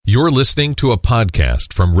You're listening to a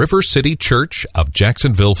podcast from River City Church of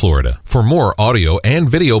Jacksonville, Florida. For more audio and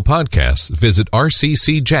video podcasts, visit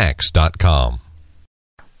rccjax.com.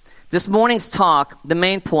 This morning's talk, the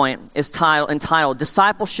main point, is entitled,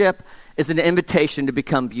 Discipleship is an Invitation to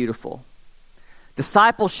Become Beautiful.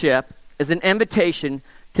 Discipleship is an invitation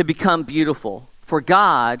to become beautiful, for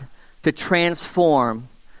God to transform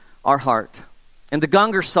our heart. In the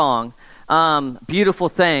Gungor song, Beautiful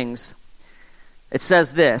Things, it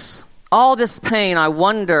says this: all this pain, I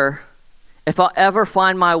wonder if I'll ever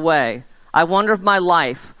find my way. I wonder if my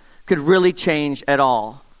life could really change at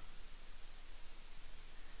all.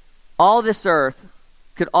 All this earth,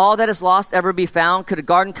 could all that is lost ever be found? Could a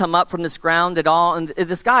garden come up from this ground at all? And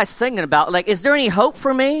this guy's singing about, like, is there any hope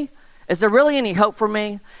for me? Is there really any hope for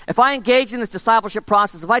me? If I engage in this discipleship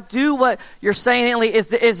process, if I do what you're saying,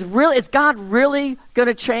 is God really going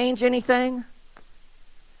to change anything?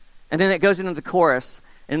 And then it goes into the chorus.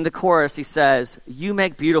 And in the chorus, he says, you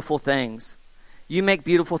make beautiful things. You make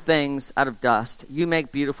beautiful things out of dust. You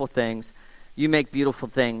make beautiful things. You make beautiful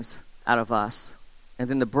things out of us. And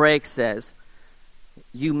then the break says,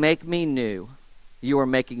 you make me new. You are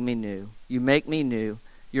making me new. You make me new.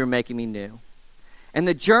 You're making me new. And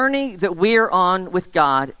the journey that we are on with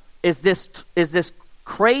God is this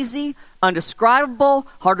crazy, undescribable,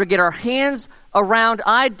 hard to get our hands around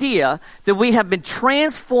idea that we have been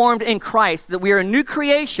transformed in Christ, that we are a new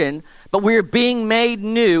creation, but we are being made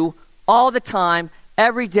new all the time,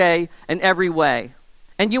 every day, and every way.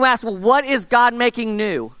 And you ask, well, what is God making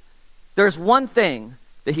new? There's one thing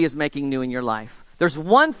that he is making new in your life. There's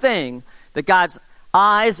one thing that God's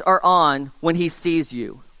eyes are on when he sees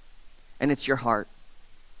you, and it's your heart.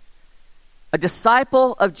 A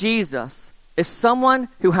disciple of Jesus is someone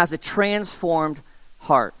who has a transformed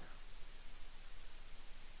heart.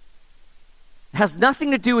 It has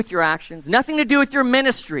nothing to do with your actions, nothing to do with your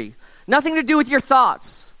ministry, nothing to do with your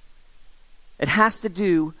thoughts. It has to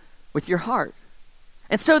do with your heart.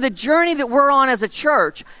 And so the journey that we're on as a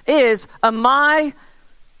church is, am I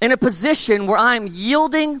in a position where I'm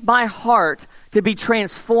yielding my heart to be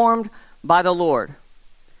transformed by the Lord?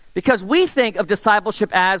 Because we think of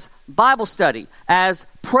discipleship as Bible study, as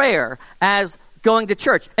prayer, as going to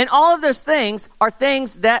church. And all of those things are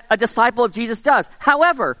things that a disciple of Jesus does.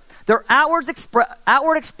 However, they're outward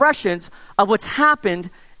expressions of what's happened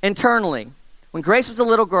internally. When Grace was a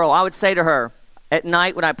little girl, I would say to her at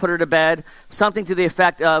night when I put her to bed, something to the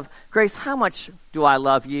effect of, Grace, how much do I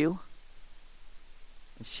love you?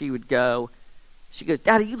 And she goes,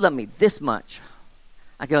 Daddy, you love me this much.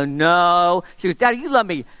 I go, no. She goes, Daddy, you love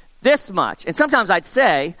me this much. And sometimes I'd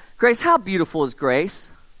say, Grace, how beautiful is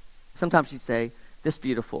Grace? Sometimes she'd say, this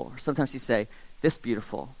beautiful. Or sometimes she'd say, this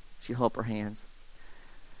beautiful. She'd hold up her hands.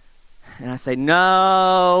 And I say,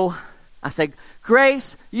 no. I say,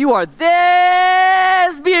 Grace, you are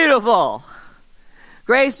this beautiful.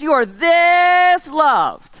 Grace, you are this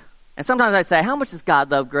loved. And sometimes I say, how much does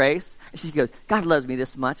God love Grace? And she goes, God loves me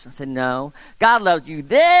this much. I said, no. God loves you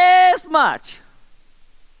this much.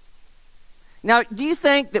 Now, do you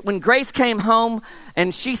think that when Grace came home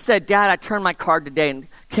and she said, Dad, I turned my card today in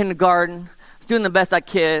kindergarten, I was doing the best I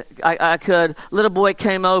could. Little boy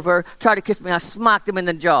came over, tried to kiss me, I smacked him in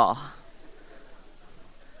the jaw.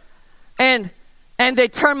 And they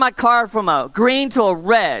turned my card from a green to a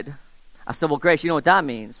red. I said, well, Grace, you know what that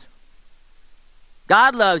means?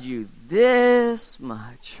 God loves you this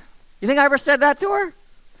much. You think I ever said that to her?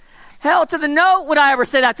 Hell to the no would I ever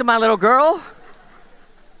say that to my little girl.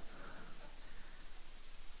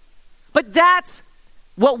 But that's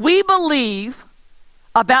what we believe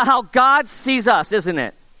about how God sees us, isn't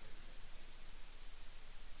it?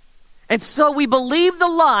 And so we believe the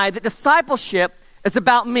lie that discipleship is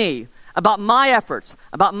about me, about my efforts,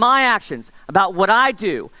 about my actions, about what I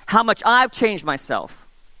do, how much I've changed myself,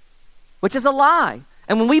 which is a lie.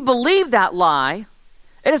 And when we believe that lie,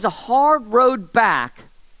 it is a hard road back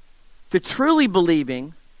to truly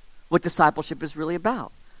believing what discipleship is really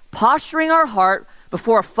about. Posturing our heart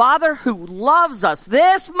before a Father who loves us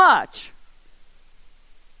this much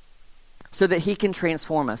so that he can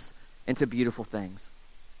transform us into beautiful things.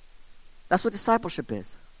 That's what discipleship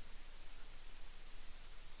is.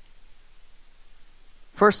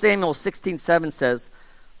 1 Samuel 16:7 says,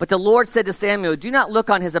 but the Lord said to Samuel, do not look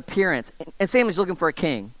on his appearance. And Samuel's looking for a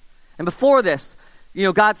king. And before this,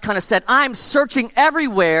 God's kind of said, I'm searching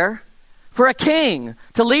everywhere for a king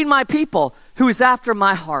to lead my people who is after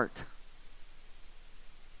my heart.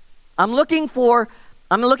 I'm looking at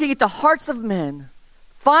the hearts of men,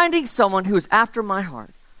 finding someone who is after my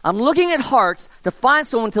heart. I'm looking at hearts to find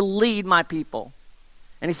someone to lead my people.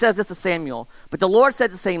 And he says this to Samuel. But the Lord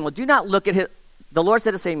said to Samuel, do not look at the Lord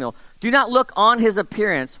said to Samuel, do not look on his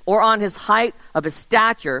appearance or on his height of his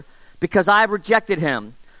stature, because I have rejected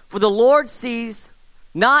him. For the Lord sees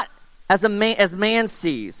not as man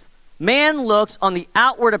sees. Man looks on the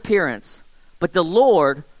outward appearance, but the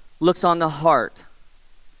Lord looks on the heart.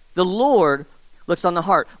 The Lord looks on the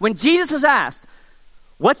heart. When Jesus is asked,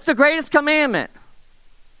 what's the greatest commandment?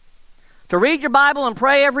 To read your Bible and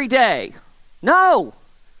pray every day? No.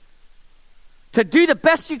 To do the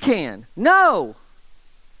best you can? No.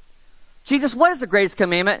 Jesus, what is the greatest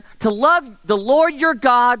commandment? To love the Lord your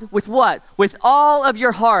God with what? With all of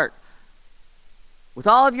your heart, with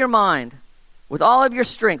all of your mind, with all of your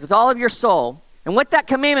strength, with all of your soul. And what that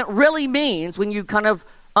commandment really means, when you kind of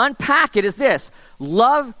unpack it, is this.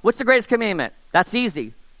 Love, what's the greatest commandment? That's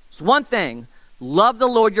easy. It's one thing. Love the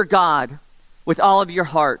Lord your God with all of your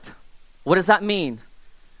heart. What does that mean?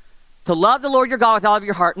 To love the Lord your God with all of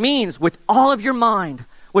your heart means with all of your mind,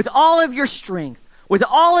 with all of your strength, with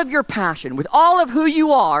all of your passion, with all of who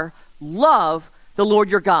you are, love the Lord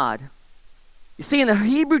your God. You see, in the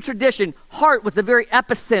Hebrew tradition, heart was the very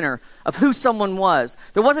epicenter of who someone was.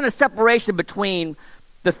 There wasn't a separation between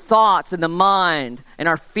the thoughts and the mind and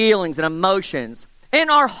our feelings and emotions. In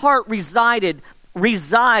our heart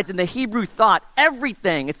resides in the Hebrew thought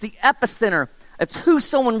everything. It's the epicenter. It's who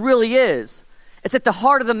someone really is. It's at the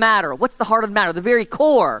heart of the matter. What's the heart of the matter? The very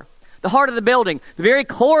core. The heart of the building. The very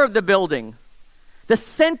core of the building. The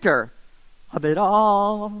center of it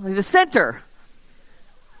all. The center.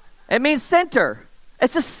 It means center.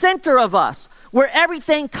 It's the center of us, where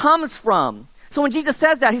everything comes from. So when Jesus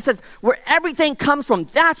says that, he says, where everything comes from,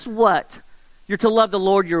 that's what you're to love the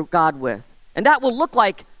Lord your God with. And that will look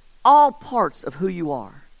like all parts of who you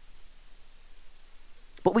are.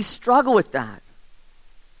 But we struggle with that.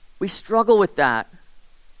 We struggle with that.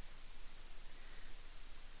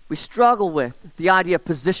 We struggle with the idea of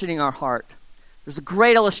positioning our heart. There's a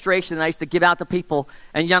great illustration that I used to give out to people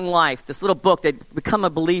in Young Life. This little book, they become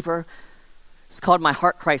a believer. It's called My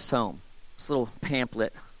Heart Christ Home. This little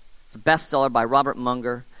pamphlet. It's a bestseller by Robert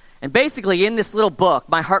Munger. And basically in this little book,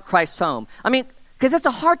 My Heart Christ Home, because it's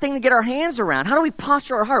a hard thing to get our hands around. How do we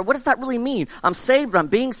posture our heart? What does that really mean? I'm saved, but I'm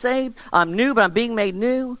being saved. I'm new, but I'm being made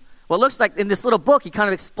new. Well, it looks like in this little book, he kind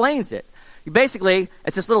of explains it. Basically,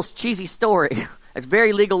 it's this little cheesy story. It's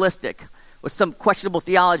very legalistic with some questionable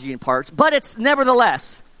theology in parts, but it's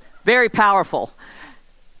nevertheless very powerful.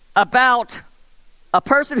 About a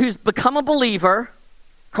person who's become a believer.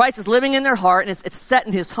 Christ is living in their heart, and it's set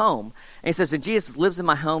in his home. And he says, and Jesus lives in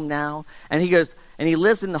my home now. And he goes, and he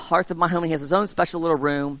lives in the hearth of my home. And he has his own special little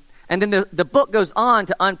room. And then the book goes on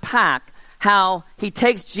to unpack how he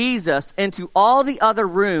takes Jesus into all the other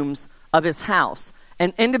rooms of his house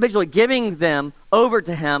and individually giving them over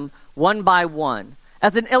to him one by one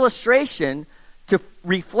as an illustration to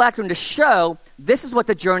reflect and to show this is what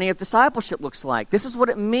the journey of discipleship looks like. This is what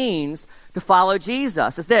it means to follow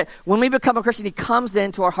Jesus. Is that when we become a Christian, he comes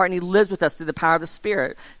into our heart and he lives with us through the power of the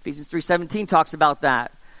Spirit. Ephesians 3:17 talks about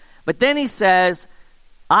that. But then he says,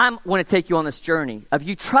 I want to take you on this journey of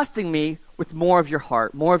you trusting me with more of your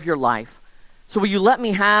heart, more of your life. So will you let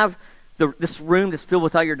me have this room that's filled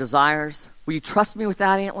with all your desires? Will you trust me with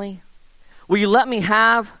that, Aunt Lee? Will you let me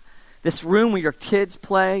have this room where your kids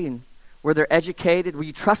play and where they're educated? Will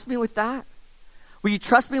you trust me with that? Will you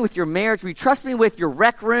trust me with your marriage? Will you trust me with your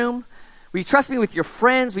rec room? Will you trust me with your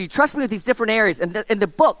friends? Will you trust me with these different areas? And the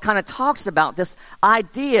book kind of talks about this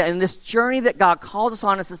idea and this journey that God calls us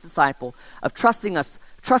on as his disciple of trusting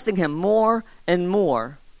him more and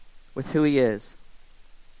more with who he is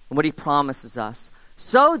and what he promises us,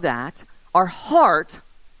 so that our heart,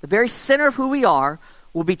 the very center of who we are,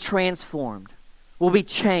 will be transformed, will be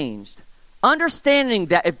changed. Understanding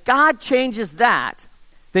that if God changes that,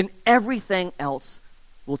 then everything else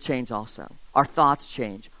will change also. Our thoughts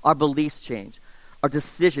change, our beliefs change, our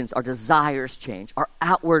decisions, our desires change, our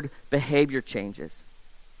outward behavior changes.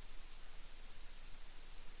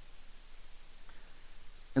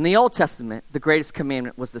 In the Old Testament, the greatest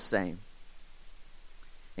commandment was the same.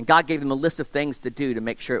 And God gave them a list of things to do to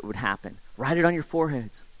make sure it would happen. Write it on your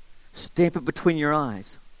foreheads. Stamp it between your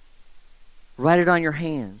eyes. Write it on your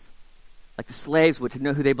hands, like the slaves would, to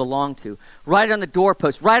know who they belonged to. Write it on the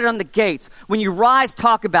doorposts. Write it on the gates. When you rise,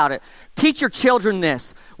 talk about it. Teach your children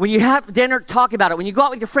this. When you have dinner, talk about it. When you go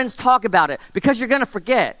out with your friends, talk about it, because you're going to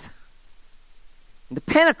forget. And the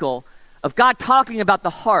pinnacle of God talking about the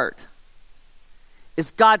heart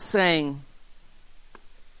is God saying,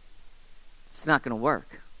 it's not going to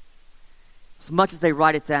work. As much as they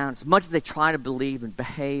write it down, as much as they try to believe and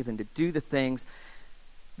behave and to do the things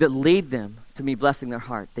that lead them to me blessing their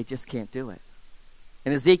heart, they just can't do it.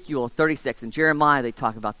 In Ezekiel 36 and Jeremiah, they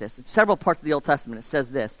talk about this. In several parts of the Old Testament, it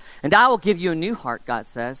says this. And I will give you a new heart, God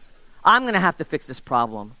says. I'm going to have to fix this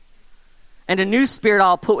problem. And a new spirit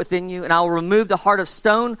I'll put within you, and I will remove the heart of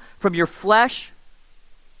stone from your flesh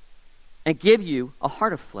and give you a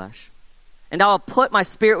heart of flesh. And I will put my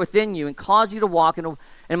spirit within you and cause you to walk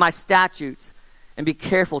in my statutes and be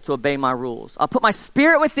careful to obey my rules. I'll put my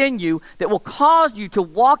spirit within you that will cause you to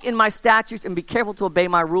walk in my statutes and be careful to obey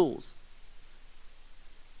my rules.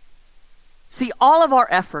 See, all of our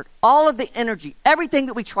effort, all of the energy, everything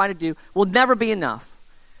that we try to do will never be enough.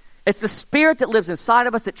 It's the spirit that lives inside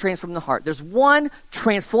of us that transforms the heart. There's one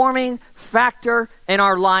transforming factor in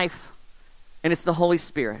our life, and it's the Holy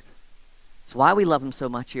Spirit. It's why we love him so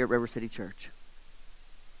much here at River City Church.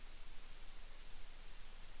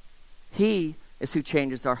 He is who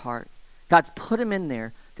changes our heart. God's put him in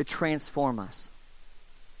there to transform us.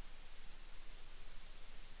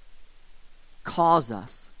 Cause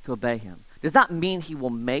us to obey him. Does that mean he will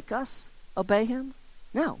make us obey him?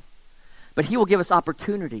 No. But he will give us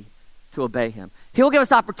opportunity to obey him. He will give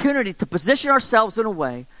us opportunity to position ourselves in a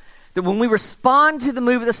way that when we respond to the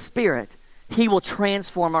move of the Spirit, he will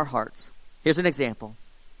transform our hearts. Here's an example.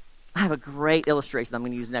 I have a great illustration I'm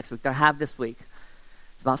going to use next week that I have this week.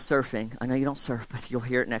 It's about surfing. I know you don't surf, but you'll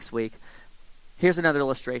hear it next week. Here's another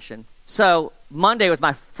illustration. So Monday was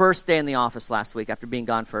my first day in the office last week after being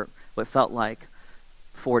gone for what felt like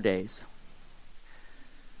 4 days.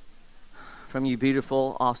 From you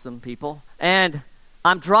beautiful, awesome people. And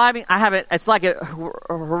I'm driving. It's like a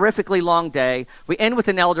horrifically long day. We end with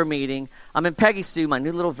an elder meeting. I'm in Peggy Sue, my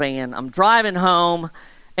new little van. I'm driving home,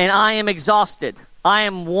 and I am exhausted. I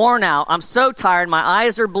am worn out. I'm so tired. My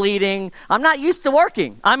eyes are bleeding. I'm not used to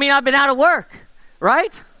working. I've been out of work,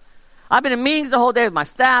 right? I've been in meetings the whole day with my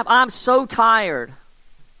staff. I'm so tired.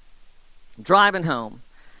 I'm driving home.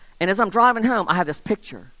 And as I'm driving home, I have this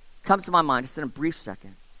picture. Comes to my mind just in a brief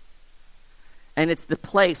second. And it's the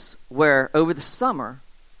place where, over the summer,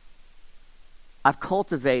 I've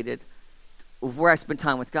cultivated where I spend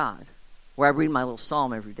time with God, where I read my little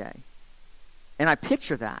psalm every day. And I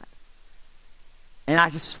picture that. And I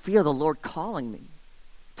just feel the Lord calling me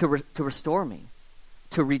to restore me,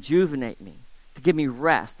 to rejuvenate me, to give me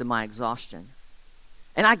rest in my exhaustion.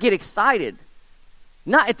 And I get excited,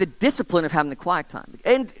 not at the discipline of having the quiet time.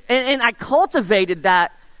 And I cultivated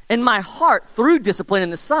that in my heart through discipline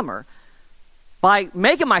in the summer, by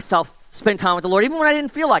making myself spend time with the Lord, even when I didn't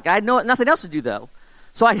feel like it. I had nothing else to do, though.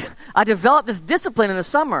 So I developed this discipline in the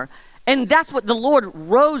summer, and that's what the Lord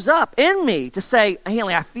rose up in me to say,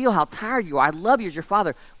 Haley, I feel how tired you are. I love you as your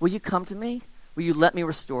father. Will you come to me? Will you let me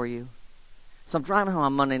restore you? So I'm driving home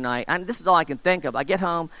on Monday night, and this is all I can think of. I get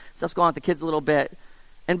home, stuff's going on with the kids a little bit,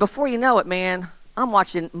 and before you know it, man, I'm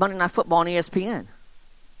watching Monday Night Football on ESPN.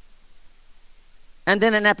 And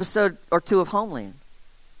then an episode or two of Homeland.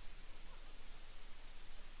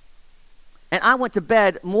 And I went to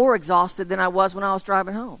bed more exhausted than I was when I was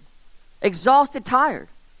driving home. Exhausted, tired.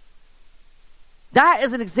 That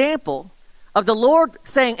is an example of the Lord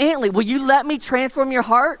saying, Antley, will you let me transform your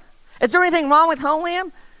heart? Is there anything wrong with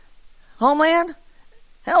Homeland? Homeland?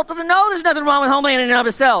 Hell to the no, there's nothing wrong with Homeland in and of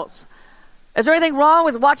itself. Is there anything wrong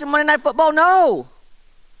with watching Monday Night Football? No.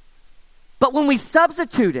 But when we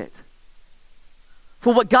substitute it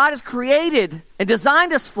for what God has created and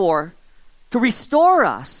designed us for, to restore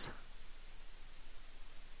us,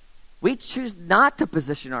 we choose not to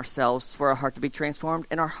position ourselves for our heart to be transformed,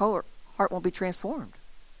 and our heart won't be transformed.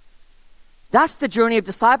 That's the journey of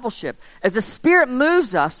discipleship. As the Spirit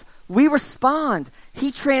moves us, we respond.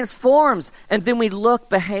 He transforms, and then we look,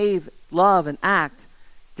 behave, love, and act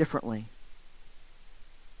differently.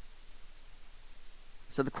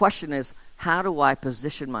 So the question is, how do I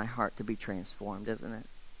position my heart to be transformed, isn't it?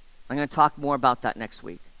 I'm going to talk more about that next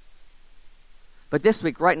week. But this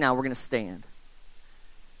week, right now, we're going to stand.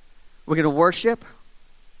 We're going to worship,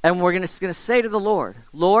 and we're going to say to the Lord,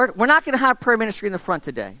 Lord, we're not going to have prayer ministry in the front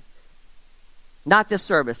today. Not this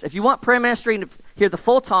service. If you want prayer ministry and to hear the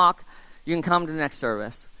full talk, you can come to the next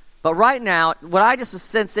service. But right now, what I just was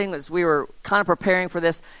sensing as we were kind of preparing for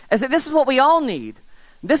this is that this is what we all need.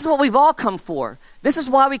 This is what we've all come for. This is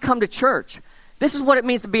why we come to church. This is what it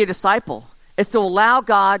means to be a disciple. It's to allow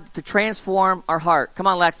God to transform our heart. Come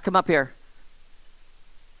on, Lex, come up here.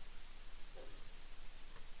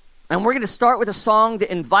 And we're going to start with a song that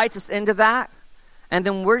invites us into that. And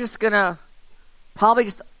then we're just going to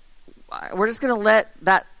let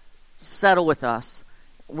that settle with us.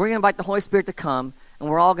 We're going to invite the Holy Spirit to come, and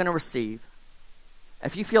we're all going to receive.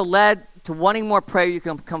 If you feel led to wanting more prayer, you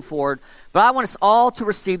can come forward. But I want us all to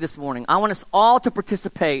receive this morning. I want us all to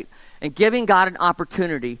participate in giving God an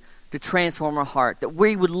opportunity to transform our heart, that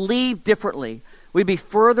we would leave differently. We'd be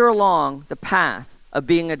further along the path of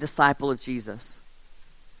being a disciple of Jesus.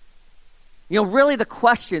 You know, really the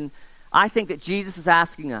question I think that Jesus is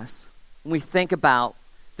asking us when we think about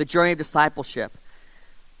the journey of discipleship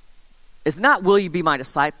is not, will you be my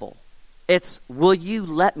disciple? It's, will you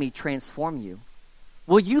let me transform you?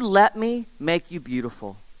 Will you let me make you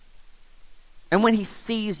beautiful? And when he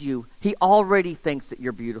sees you, he already thinks that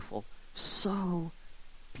you're beautiful. So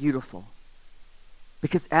beautiful.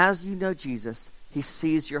 Because as you know Jesus, he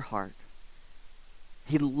sees your heart.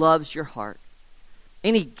 He loves your heart.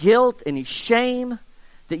 Any guilt, any shame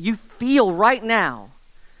that you feel right now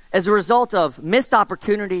as a result of missed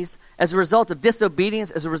opportunities, as a result of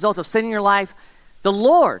disobedience, as a result of sin in your life, the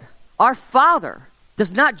Lord, our Father,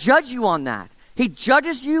 does not judge you on that. He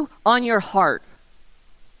judges you on your heart.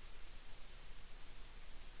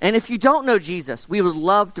 And if you don't know Jesus, we would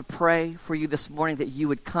love to pray for you this morning that you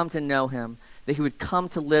would come to know him, that he would come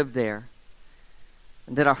to live there,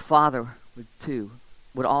 and that our Father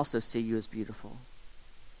would also see you as beautiful.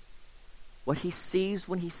 What he sees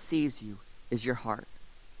when he sees you is your heart.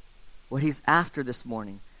 What he's after this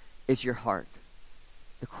morning is your heart.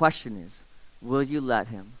 The question is, will you let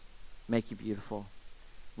him make you beautiful?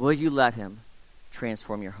 Will you let him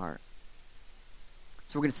transform your heart?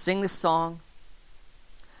 So we're going to sing this song.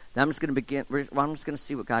 Then I'm just going to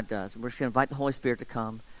see what God does. We're just going to invite the Holy Spirit to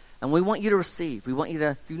come. And we want you to receive. We want you to,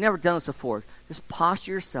 if you've never done this before, just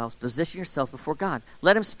posture yourselves, position yourself before God.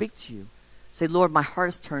 Let him speak to you. Say, Lord, my heart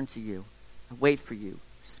is turned to you. I wait for you.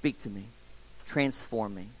 Speak to me.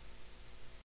 Transform me.